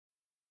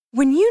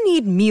When you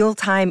need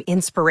mealtime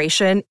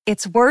inspiration,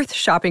 it's worth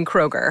shopping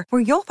Kroger,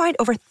 where you'll find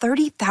over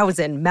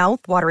 30,000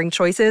 mouth-watering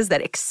choices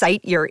that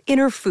excite your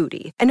inner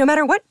foodie. And no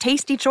matter what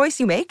tasty choice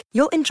you make,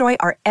 you'll enjoy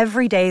our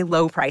everyday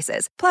low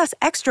prices, plus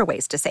extra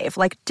ways to save,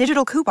 like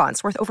digital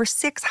coupons worth over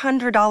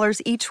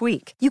 $600 each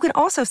week. You can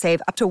also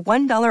save up to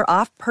 $1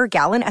 off per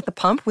gallon at the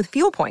pump with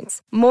fuel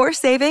points. More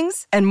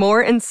savings and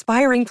more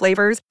inspiring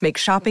flavors make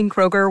shopping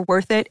Kroger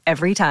worth it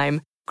every time.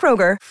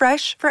 Kroger,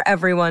 fresh for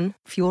everyone.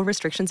 Fuel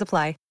restrictions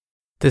apply.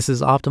 This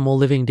is Optimal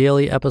Living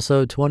Daily,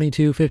 episode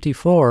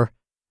 2254,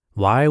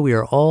 Why We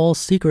Are All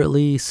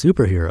Secretly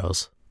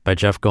Superheroes, by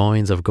Jeff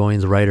Goins of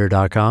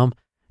GoinsWriter.com,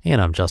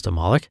 and I'm Justin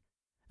Malik.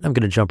 I'm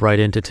going to jump right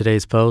into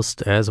today's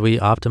post as we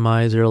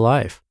optimize your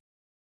life.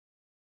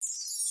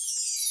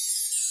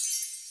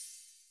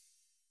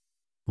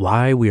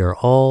 Why We Are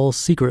All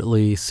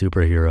Secretly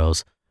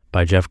Superheroes,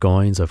 by Jeff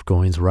Goins of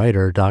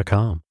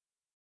GoinsWriter.com.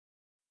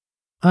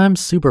 I'm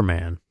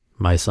Superman,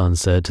 my son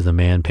said to the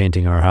man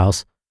painting our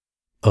house.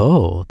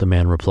 Oh, the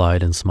man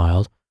replied and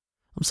smiled.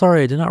 I'm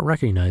sorry, I did not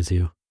recognize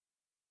you.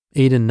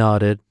 Aiden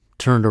nodded,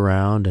 turned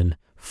around, and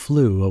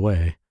flew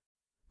away.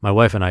 My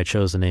wife and I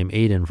chose the name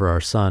Aiden for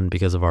our son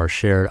because of our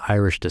shared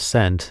Irish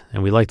descent,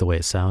 and we liked the way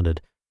it sounded.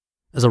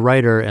 As a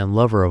writer and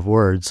lover of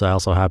words, I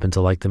also happen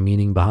to like the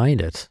meaning behind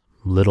it,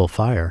 little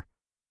fire.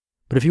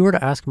 But if you were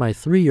to ask my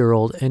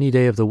 3-year-old any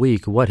day of the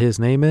week what his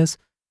name is,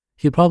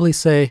 he'd probably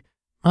say,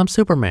 I'm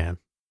Superman,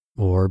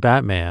 or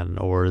Batman,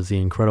 or the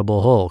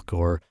Incredible Hulk,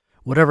 or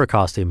whatever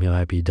costume he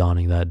might be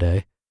donning that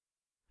day.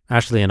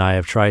 Ashley and I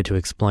have tried to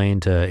explain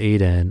to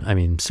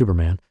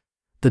Superman,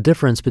 the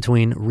difference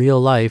between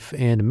real life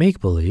and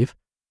make-believe,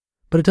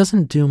 but it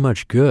doesn't do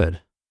much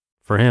good.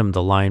 For him,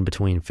 the line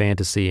between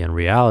fantasy and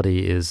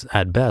reality is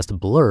at best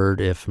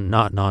blurred, if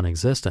not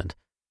non-existent.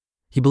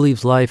 He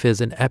believes life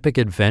is an epic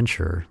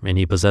adventure and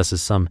he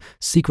possesses some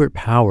secret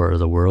power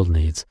the world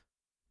needs.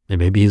 And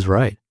maybe he's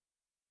right.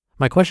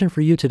 My question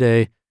for you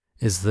today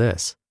is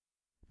this.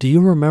 Do you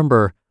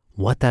remember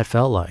what that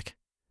felt like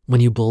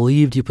when you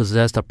believed you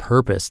possessed a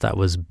purpose that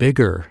was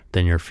bigger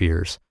than your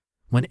fears,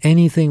 when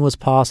anything was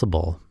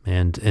possible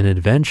and an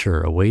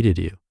adventure awaited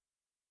you?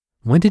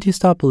 When did you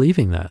stop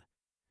believing that?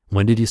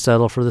 When did you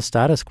settle for the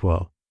status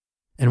quo?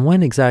 And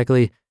when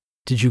exactly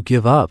did you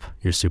give up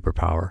your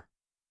superpower?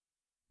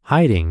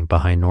 Hiding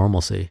behind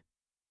normalcy.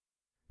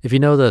 If you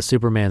know the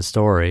Superman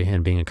story,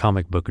 and being a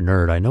comic book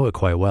nerd, I know it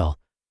quite well,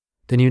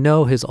 then you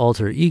know his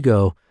alter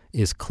ego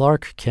is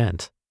Clark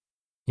Kent.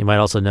 You might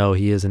also know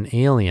he is an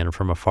alien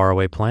from a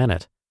faraway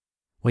planet.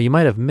 What you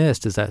might have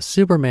missed is that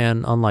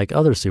Superman, unlike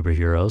other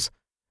superheroes,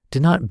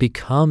 did not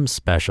become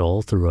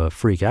special through a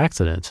freak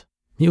accident.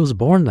 He was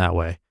born that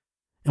way.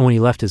 And when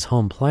he left his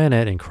home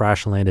planet and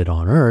crash-landed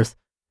on Earth,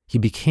 he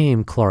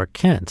became Clark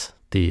Kent,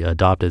 the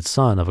adopted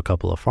son of a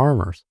couple of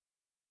farmers.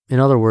 In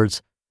other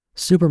words,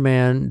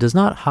 Superman does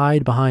not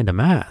hide behind a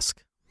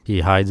mask.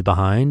 He hides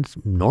behind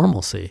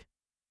normalcy.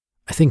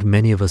 I think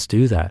many of us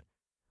do that.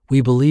 We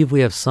believe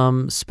we have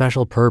some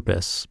special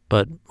purpose,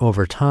 but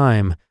over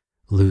time,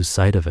 lose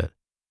sight of it.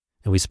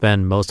 And we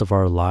spend most of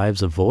our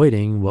lives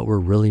avoiding what we're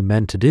really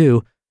meant to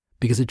do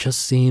because it just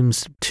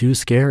seems too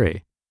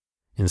scary.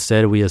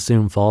 Instead, we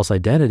assume false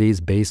identities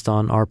based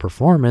on our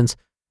performance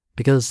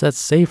because that's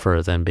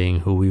safer than being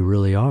who we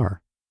really are.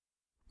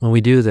 When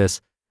we do this,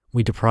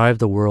 we deprive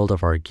the world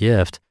of our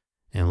gift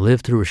and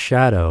live through a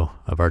shadow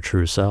of our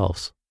true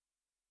selves.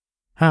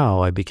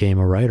 How I became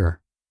a writer.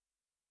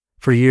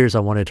 For years, I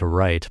wanted to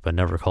write, but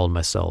never called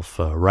myself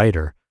a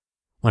writer.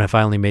 When I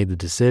finally made the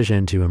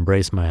decision to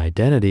embrace my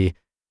identity,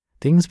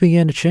 things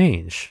began to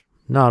change.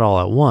 Not all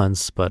at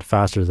once, but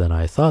faster than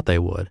I thought they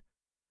would.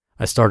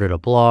 I started a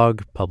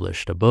blog,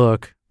 published a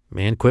book,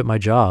 and quit my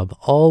job,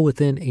 all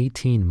within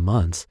 18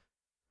 months.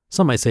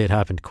 Some might say it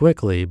happened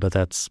quickly, but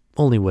that's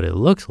only what it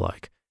looked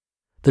like.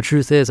 The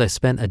truth is, I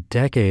spent a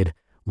decade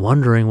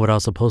wondering what I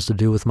was supposed to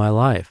do with my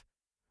life.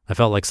 I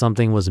felt like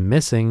something was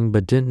missing,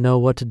 but didn't know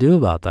what to do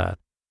about that.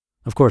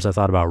 Of course, I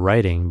thought about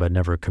writing, but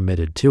never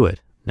committed to it,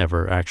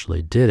 never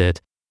actually did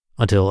it,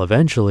 until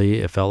eventually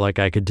it felt like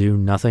I could do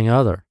nothing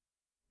other.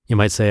 You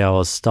might say I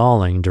was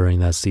stalling during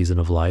that season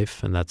of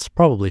life, and that's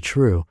probably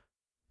true.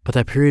 But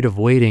that period of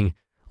waiting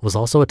was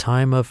also a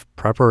time of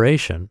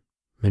preparation.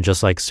 And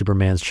just like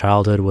Superman's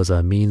childhood was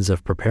a means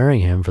of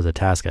preparing him for the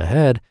task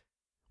ahead,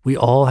 we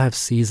all have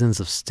seasons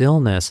of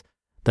stillness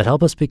that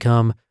help us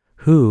become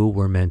who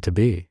we're meant to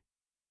be.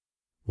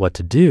 What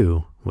to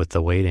do with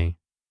the waiting.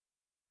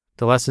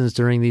 The lessons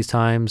during these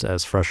times,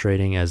 as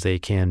frustrating as they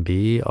can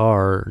be,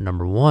 are,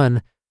 number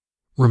one,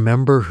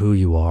 remember who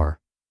you are.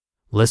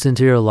 Listen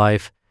to your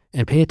life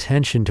and pay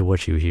attention to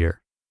what you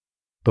hear.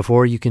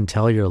 Before you can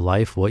tell your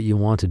life what you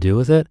want to do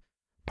with it,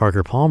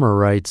 Parker Palmer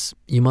writes,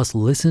 you must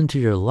listen to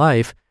your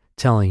life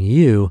telling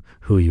you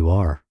who you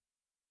are.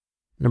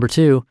 Number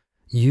two,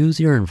 use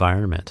your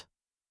environment.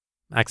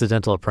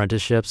 Accidental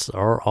apprenticeships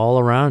are all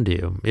around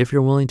you if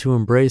you're willing to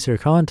embrace your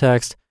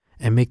context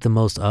and make the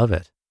most of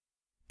it.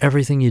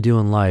 Everything you do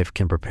in life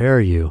can prepare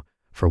you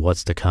for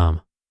what's to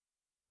come.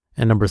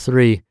 And number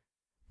three,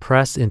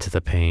 press into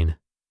the pain.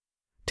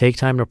 Take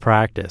time to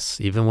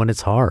practice, even when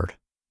it's hard.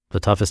 The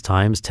toughest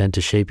times tend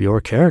to shape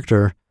your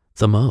character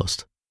the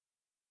most.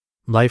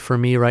 Life for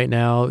me right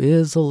now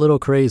is a little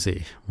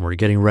crazy. We're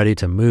getting ready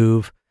to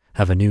move,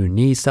 have a new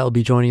niece that will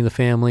be joining the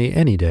family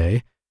any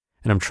day,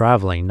 and I'm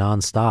traveling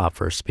nonstop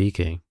for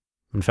speaking.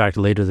 In fact,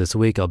 later this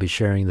week, I'll be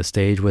sharing the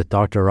stage with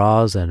Dr.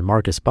 Oz and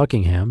Marcus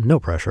Buckingham, no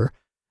pressure,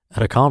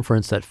 at a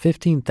conference that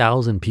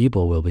 15,000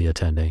 people will be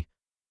attending.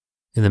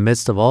 In the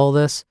midst of all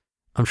this,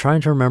 I'm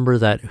trying to remember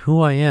that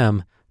who I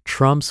am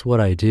trumps what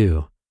I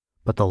do,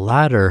 but the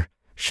latter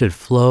should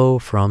flow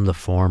from the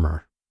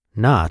former,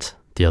 not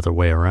the other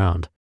way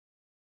around.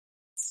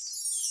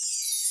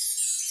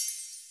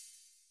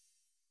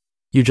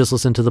 You just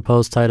listened to the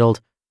post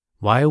titled,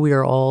 Why We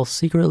Are All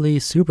Secretly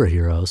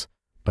Superheroes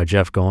by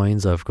Jeff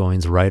Goins of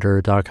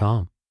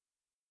GoinsWriter.com.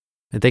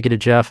 And thank you to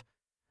Jeff.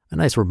 A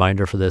nice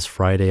reminder for this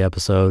Friday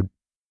episode.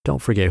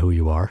 Don't forget who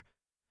you are.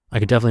 I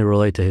can definitely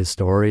relate to his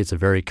story. It's a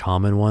very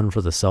common one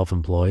for the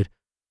self-employed.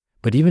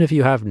 But even if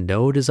you have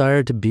no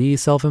desire to be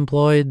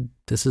self-employed,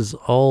 this is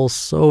all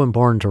so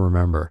important to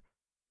remember.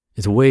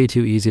 It's way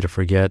too easy to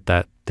forget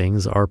that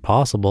things are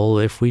possible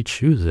if we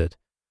choose it.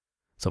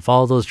 So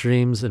follow those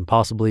dreams and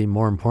possibly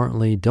more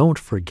importantly, don't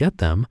forget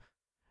them.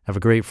 Have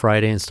a great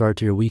Friday and start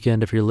to your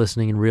weekend if you're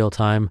listening in real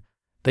time.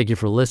 Thank you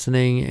for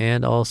listening,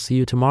 and I'll see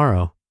you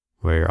tomorrow,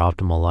 where your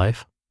optimal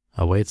life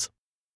awaits.